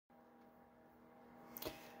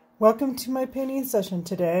Welcome to my painting session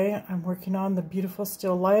today. I'm working on the beautiful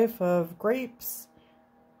still life of grapes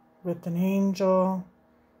with an angel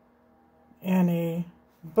and a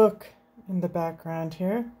book in the background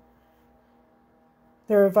here.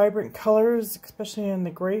 There are vibrant colors, especially in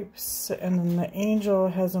the grapes, and then the angel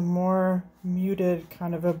has a more muted,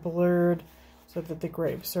 kind of a blurred, so that the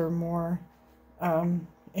grapes are more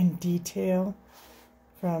in detail,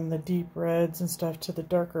 from the deep reds and stuff to the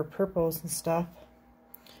darker purples and stuff.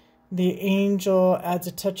 The angel adds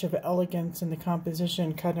a touch of elegance in the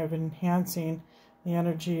composition, kind of enhancing the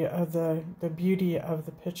energy of the beauty of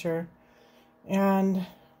the picture. And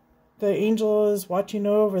the angel is watching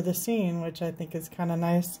over the scene, which I think is kind of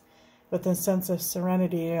nice, with a sense of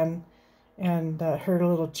serenity and her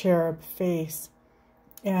little cherub face.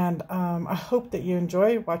 And I hope that you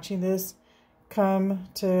enjoy watching this come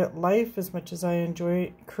to life as much as I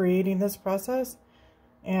enjoy creating this process.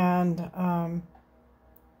 And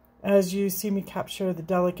as you see me capture the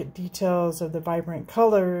delicate details of the vibrant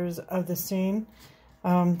colors of the scene,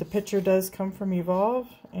 the picture does come from Evolve,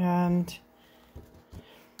 and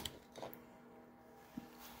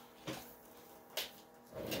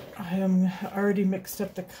I am already mixed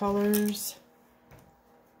up the colors.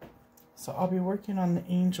 So I'll be working on the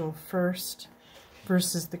angel first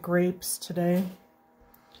versus the grapes today.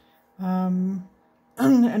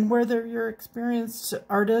 And whether you're an experienced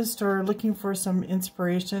artist or looking for some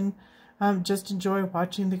inspiration, just enjoy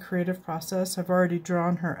watching the creative process. I've already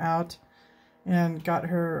drawn her out and got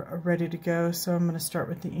her ready to go, so I'm going to start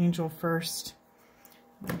with the angel first.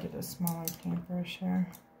 Let me get a smaller paintbrush here.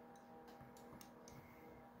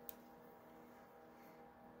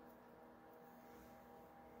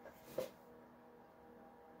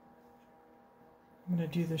 I'm going to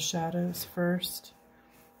do the shadows first.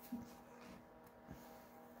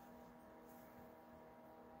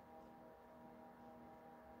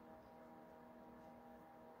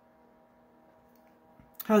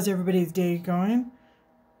 How's everybody's day going?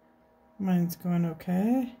 Mine's going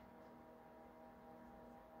okay.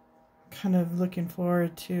 Kind of looking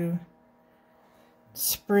forward to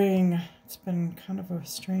spring. It's been kind of a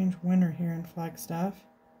strange winter here in Flagstaff.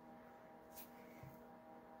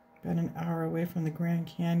 About an hour away from the Grand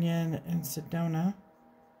Canyon in Sedona.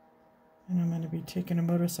 And I'm going to be taking a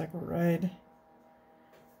motorcycle ride.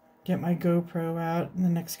 Get my GoPro out in the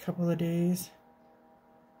next couple of days.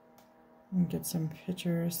 And get some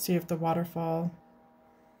pictures, see if the waterfall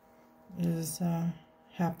is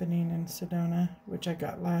happening in Sedona, which I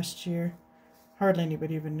got last year. Hardly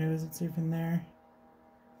anybody even knows it's even there.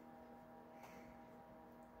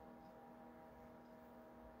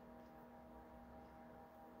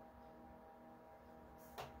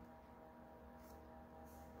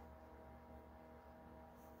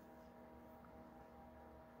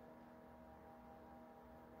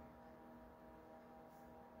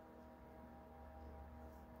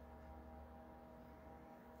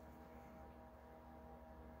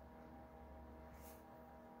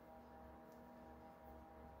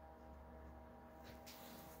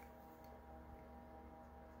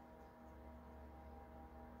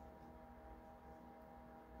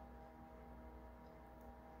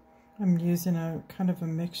 I'm using a kind of a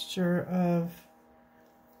mixture of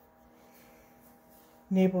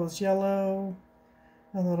Naples yellow,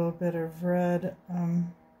 a little bit of red,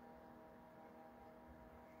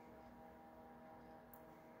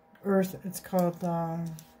 earth. It's called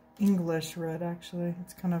English red, actually.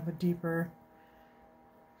 It's kind of a deeper,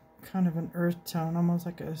 kind of an earth tone, almost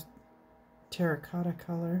like a terracotta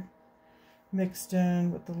color, mixed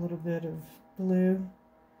in with a little bit of blue.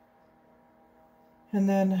 And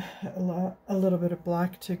then a little bit of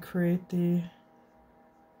black to create the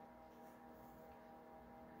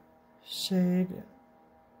shade,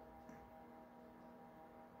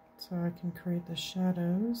 so I can create the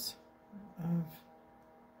shadows of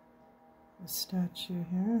the statue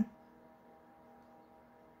here.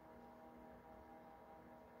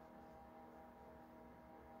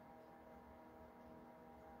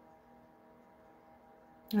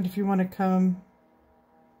 And if you want to come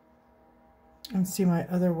and see my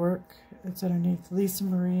other work, it's underneath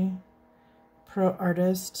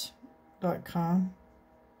LisaMarieProArtist.com.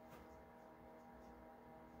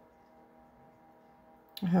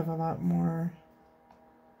 I have a lot more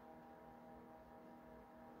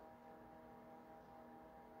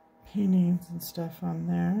paintings and stuff on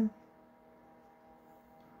there.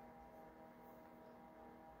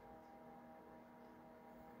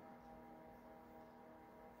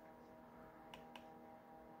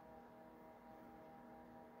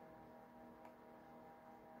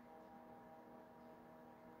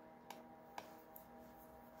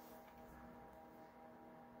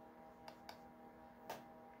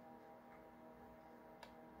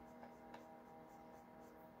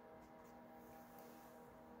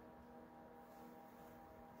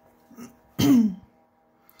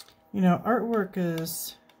 You know, artwork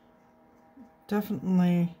is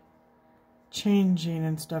definitely changing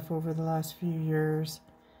and stuff over the last few years.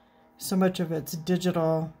 So much of it's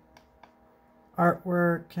digital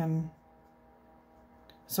artwork, and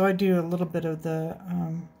so I do a little bit of the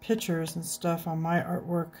pictures and stuff on my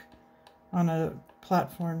artwork on a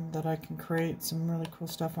platform that I can create some really cool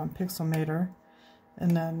stuff on Pixelmator.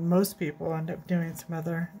 And then most people end up doing some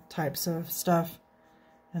other types of stuff,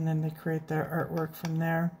 and then they create their artwork from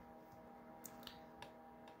there.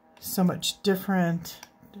 So much different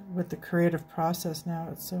with the creative process now.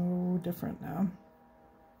 It's so different now.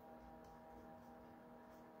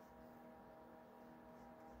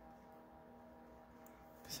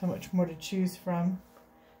 So much more to choose from,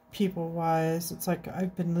 people-wise. It's like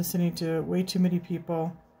I've been listening to way too many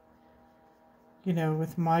people, you know,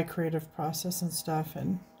 with my creative process and stuff.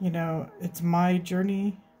 And, you know, it's my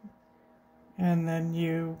journey. And then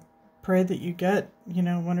you pray that you get, you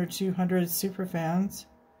know, 100 or 200 super fans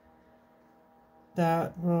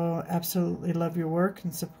that will absolutely love your work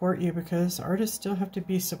and support you, because artists still have to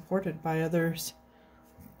be supported by others.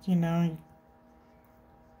 You know, you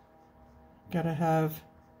gotta have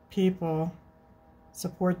people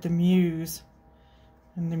support the muse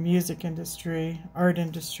in the music industry, art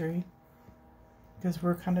industry, because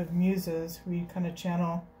we're kind of muses. We kind of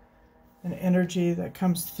channel an energy that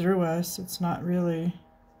comes through us. It's not really,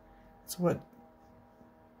 it's what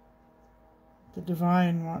the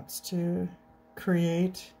divine wants to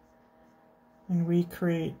create, and we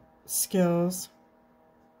create skills.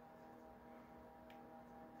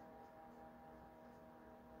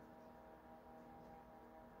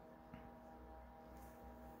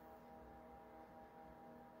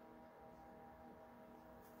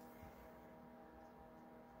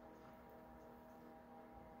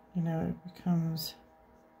 You know, it becomes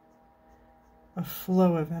a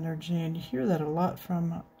flow of energy, and you hear that a lot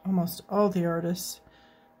from almost all the artists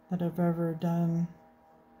that have ever done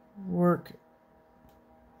work.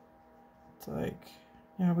 It's like,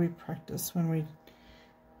 you know, we practice when we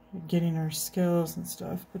getting our skills and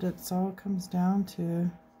stuff, but it's all comes down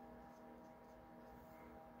to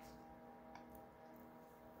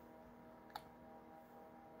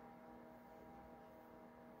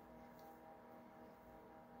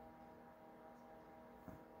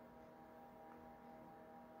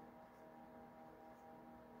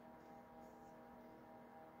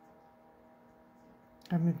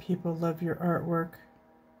having people love your artwork.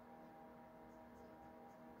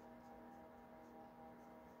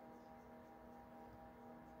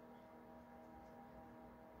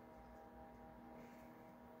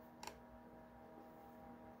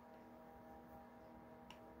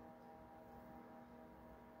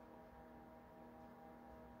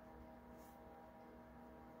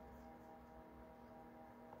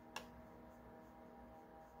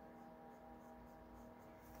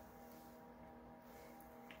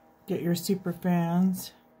 Get your super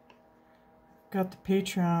fans. Got the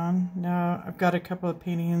Patreon. Now I've got a couple of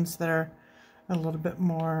paintings that are a little bit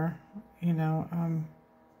more, you know,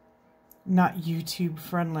 not YouTube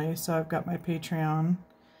friendly. So I've got my Patreon.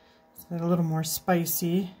 It's a little more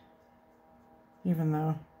spicy, even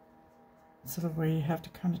though it's the way you have to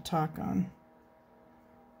kind of talk on.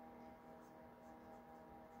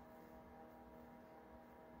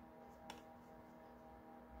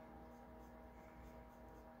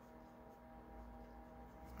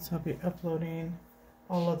 So I'll be uploading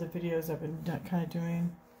all of the videos I've been kind of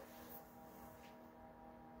doing.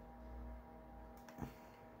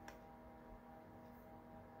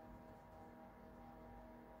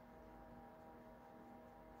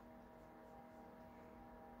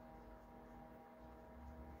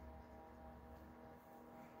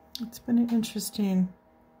 It's been an interesting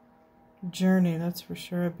journey, that's for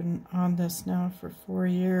sure. I've been on this now for 4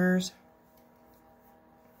 years.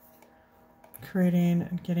 Creating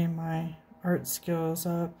and getting my art skills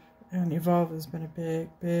up, and Evolve has been a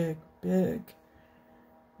big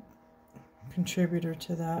contributor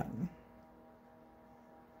to that.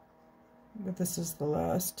 But this is the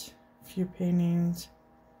last few paintings.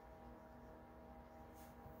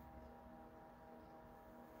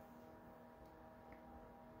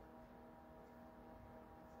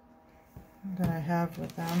 That I have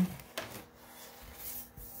with them.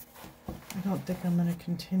 I don't think I'm going to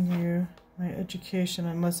continue my education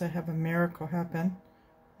unless I have a miracle happen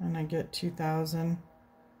and I get 2,000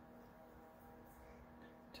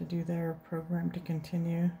 to do their program to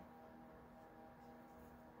continue.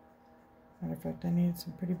 Matter of fact, I need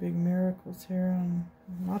some pretty big miracles here on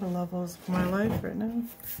a lot of levels of my life right now.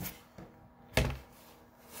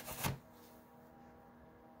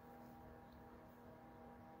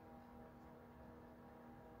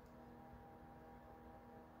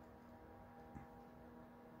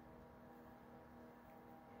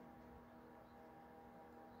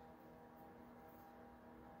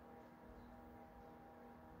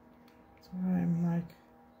 I'm like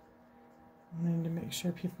wanting to make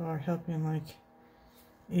sure people are helping, like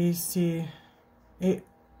AC. I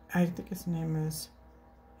think his name is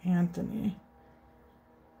Anthony.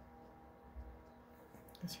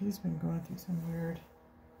 Because he's been going through some weird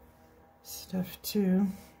stuff too.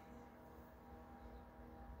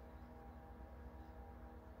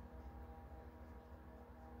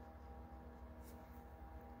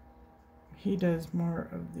 He does more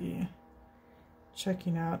of the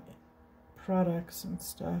checking out products and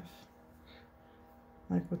stuff.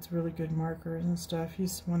 Like what's really good markers and stuff.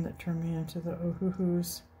 He's the one that turned me into the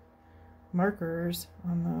Ohuhu's markers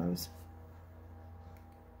on those.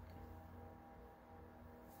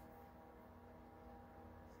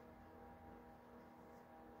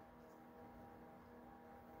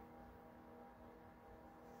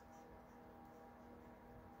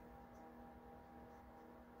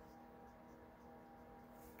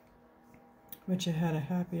 Which I had a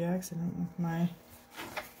happy accident with my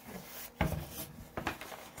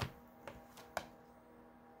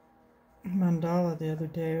mandala the other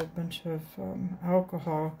day. A bunch of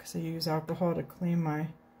alcohol, because I use alcohol to clean my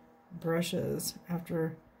brushes.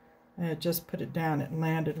 After I had just put it down, it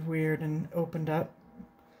landed weird and opened up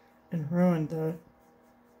and ruined the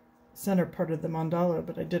center part of the mandala.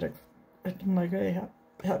 But I didn't like, hey,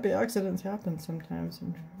 happy accidents happen sometimes,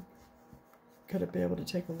 and could have been able to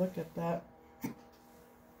take a look at that.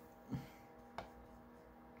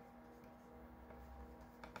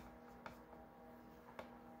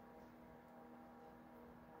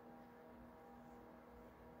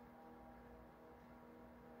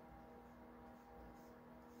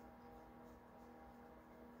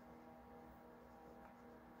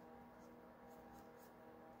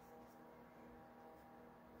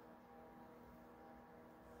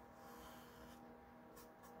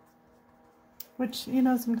 Which, you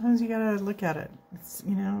know, sometimes you gotta look at it. It's,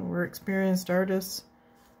 you know, we're experienced artists.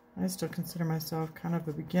 I still consider myself kind of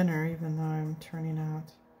a beginner, even though I'm turning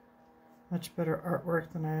out much better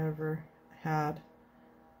artwork than I ever had.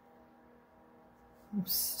 I'm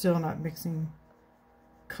still not mixing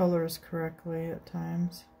colors correctly at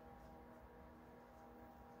times.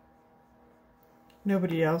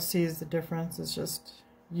 Nobody else sees the difference. It's just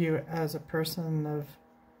you as a person of,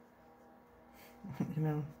 you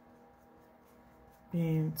know,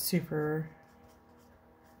 being super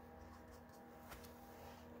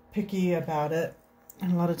picky about it,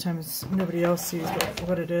 and a lot of times nobody else sees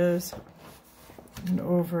what it is. And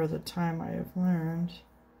over the time I have learned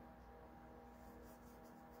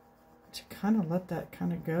to kind of let that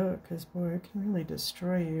kind of go, because boy, it can really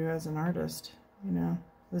destroy you as an artist, you know,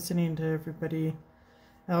 listening to everybody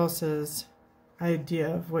else's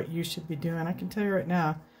idea of what you should be doing. I can tell you right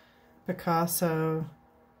now, Picasso,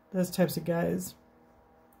 those types of guys,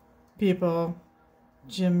 people,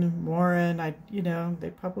 Jim Warren, you know, they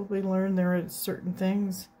probably learned there are certain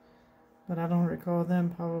things, but I don't recall them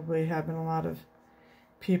probably having a lot of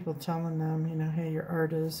people telling them, you know, hey, your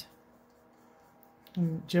art is.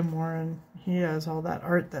 And Jim Warren, he has all that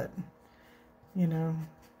art that, you know,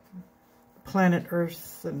 planet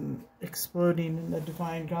Earth and exploding and the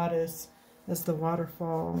divine goddess as the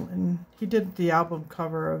waterfall. And he did the album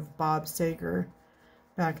cover of Bob Sager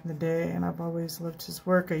back in the day, and I've always loved his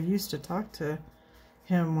work. I used to talk to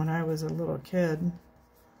him when I was a little kid.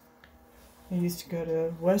 I used to go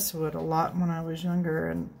to Westwood a lot when I was younger,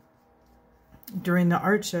 and during the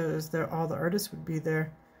art shows, all the artists would be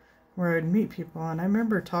there where I'd meet people. And I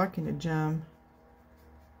remember talking to Jim.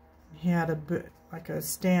 He had a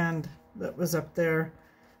stand that was up there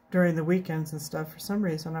during the weekends and stuff. For some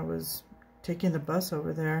reason, I was taking the bus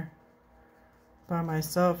over there by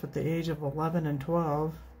myself at the age of 11 and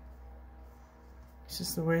 12. It's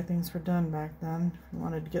just the way things were done back then. If you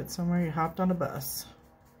wanted to get somewhere, you hopped on a bus.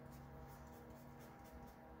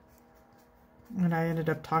 And I ended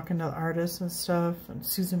up talking to artists and stuff, and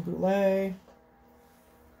Susan Boulay.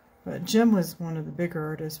 But Jim was one of the bigger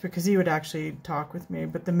artists, because he would actually talk with me.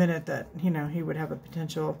 But the minute that, you know, he would have a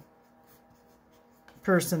potential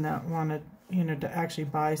person that wanted, you know, to actually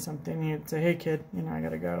buy something, he'd say, hey kid, you know, I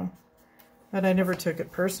gotta go. But I never took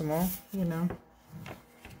it personal, you know.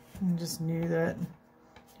 I just knew that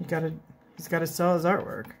he's got to sell his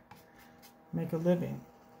artwork, make a living.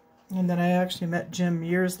 And then I actually met Jim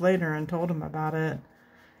years later and told him about it.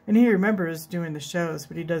 And he remembers doing the shows,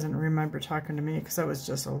 but he doesn't remember talking to me because I was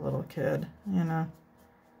just a little kid, you know.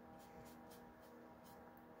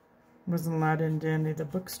 Wasn't allowed into any of the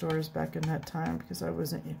bookstores back in that time because I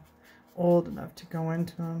wasn't old enough to go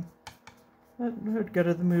into them. But I would go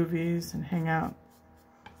to the movies and hang out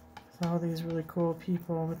with all these really cool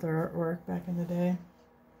people with their artwork back in the day.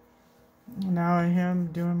 Now I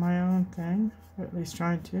am doing my own thing, or at least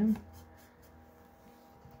trying to.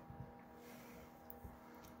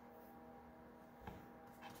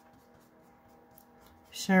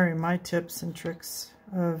 Sharing my tips and tricks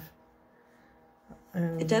of...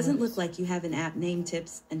 It doesn't look like you have an app named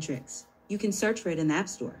Tips and Tricks. You can search for it in the App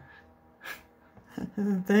Store.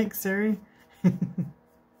 Thanks, Siri.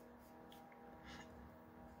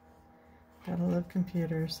 Gotta love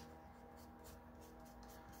computers.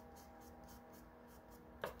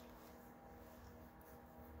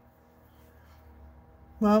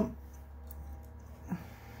 Well,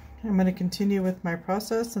 I'm going to continue with my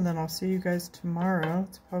process, and then I'll see you guys tomorrow.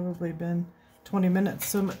 It's probably been 20 minutes.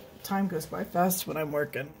 So time goes by fast when I'm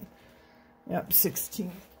working. Yep,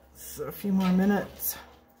 16. So a few more minutes.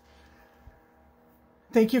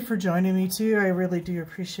 Thank you for joining me too. I really do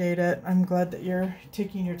appreciate it. I'm glad that you're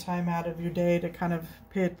taking your time out of your day to kind of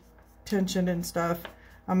pay attention and stuff.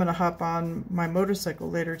 I'm going to hop on my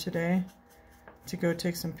motorcycle later today to go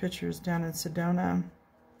take some pictures down in Sedona.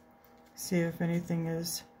 See if anything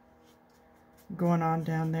is going on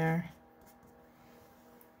down there.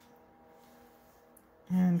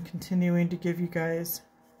 And continuing to give you guys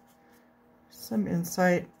some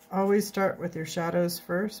insight. Always start with your shadows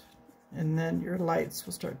first, and then your lights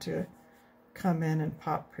will start to come in and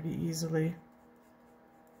pop pretty easily.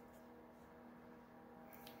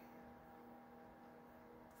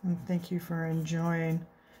 And thank you for enjoying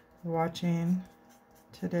watching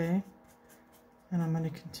today. And I'm going to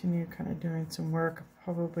continue kind of doing some work.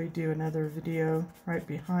 I'll probably do another video right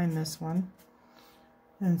behind this one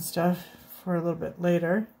and stuff for a little bit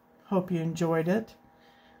later. Hope you enjoyed it.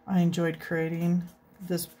 I enjoyed creating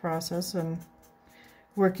this process and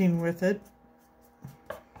working with it.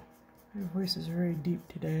 My voice is very deep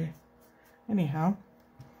today. Anyhow,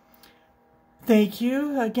 thank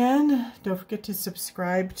you again. Don't forget to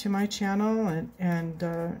subscribe to my channel, and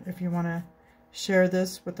if you want to share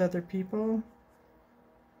this with other people,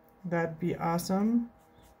 that'd be awesome.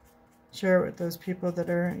 Share it with those people that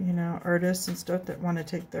are, you know, artists and stuff that want to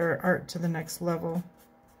take their art to the next level.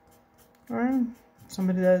 Or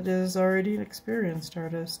somebody that is already an experienced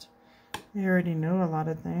artist. They already know a lot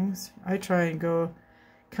of things. I try and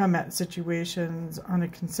come at situations on a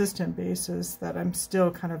consistent basis that I'm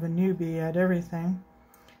still kind of a newbie at everything.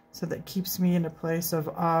 So that keeps me in a place of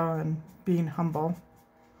awe and being humble.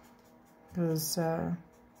 Because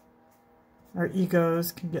our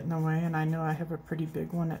egos can get in the way, and I know I have a pretty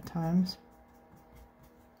big one at times.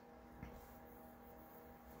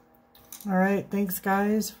 Alright, thanks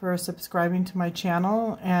guys for subscribing to my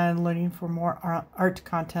channel and learning for more art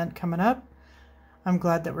content coming up. I'm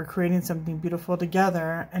glad that we're creating something beautiful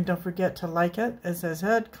together, and don't forget to like it, as I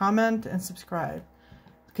said, comment, and subscribe.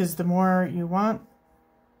 Because the more you want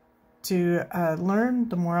to learn,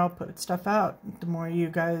 the more I'll put stuff out. The more you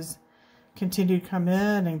guys continue to come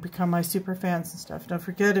in and become my super fans and stuff. Don't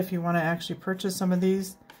forget, if you want to actually purchase some of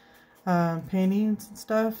these paintings and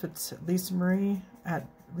stuff, it's Lisa Marie at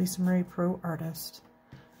Lisa Marie Pro Artist.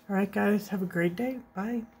 Alright guys, have a great day.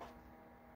 Bye.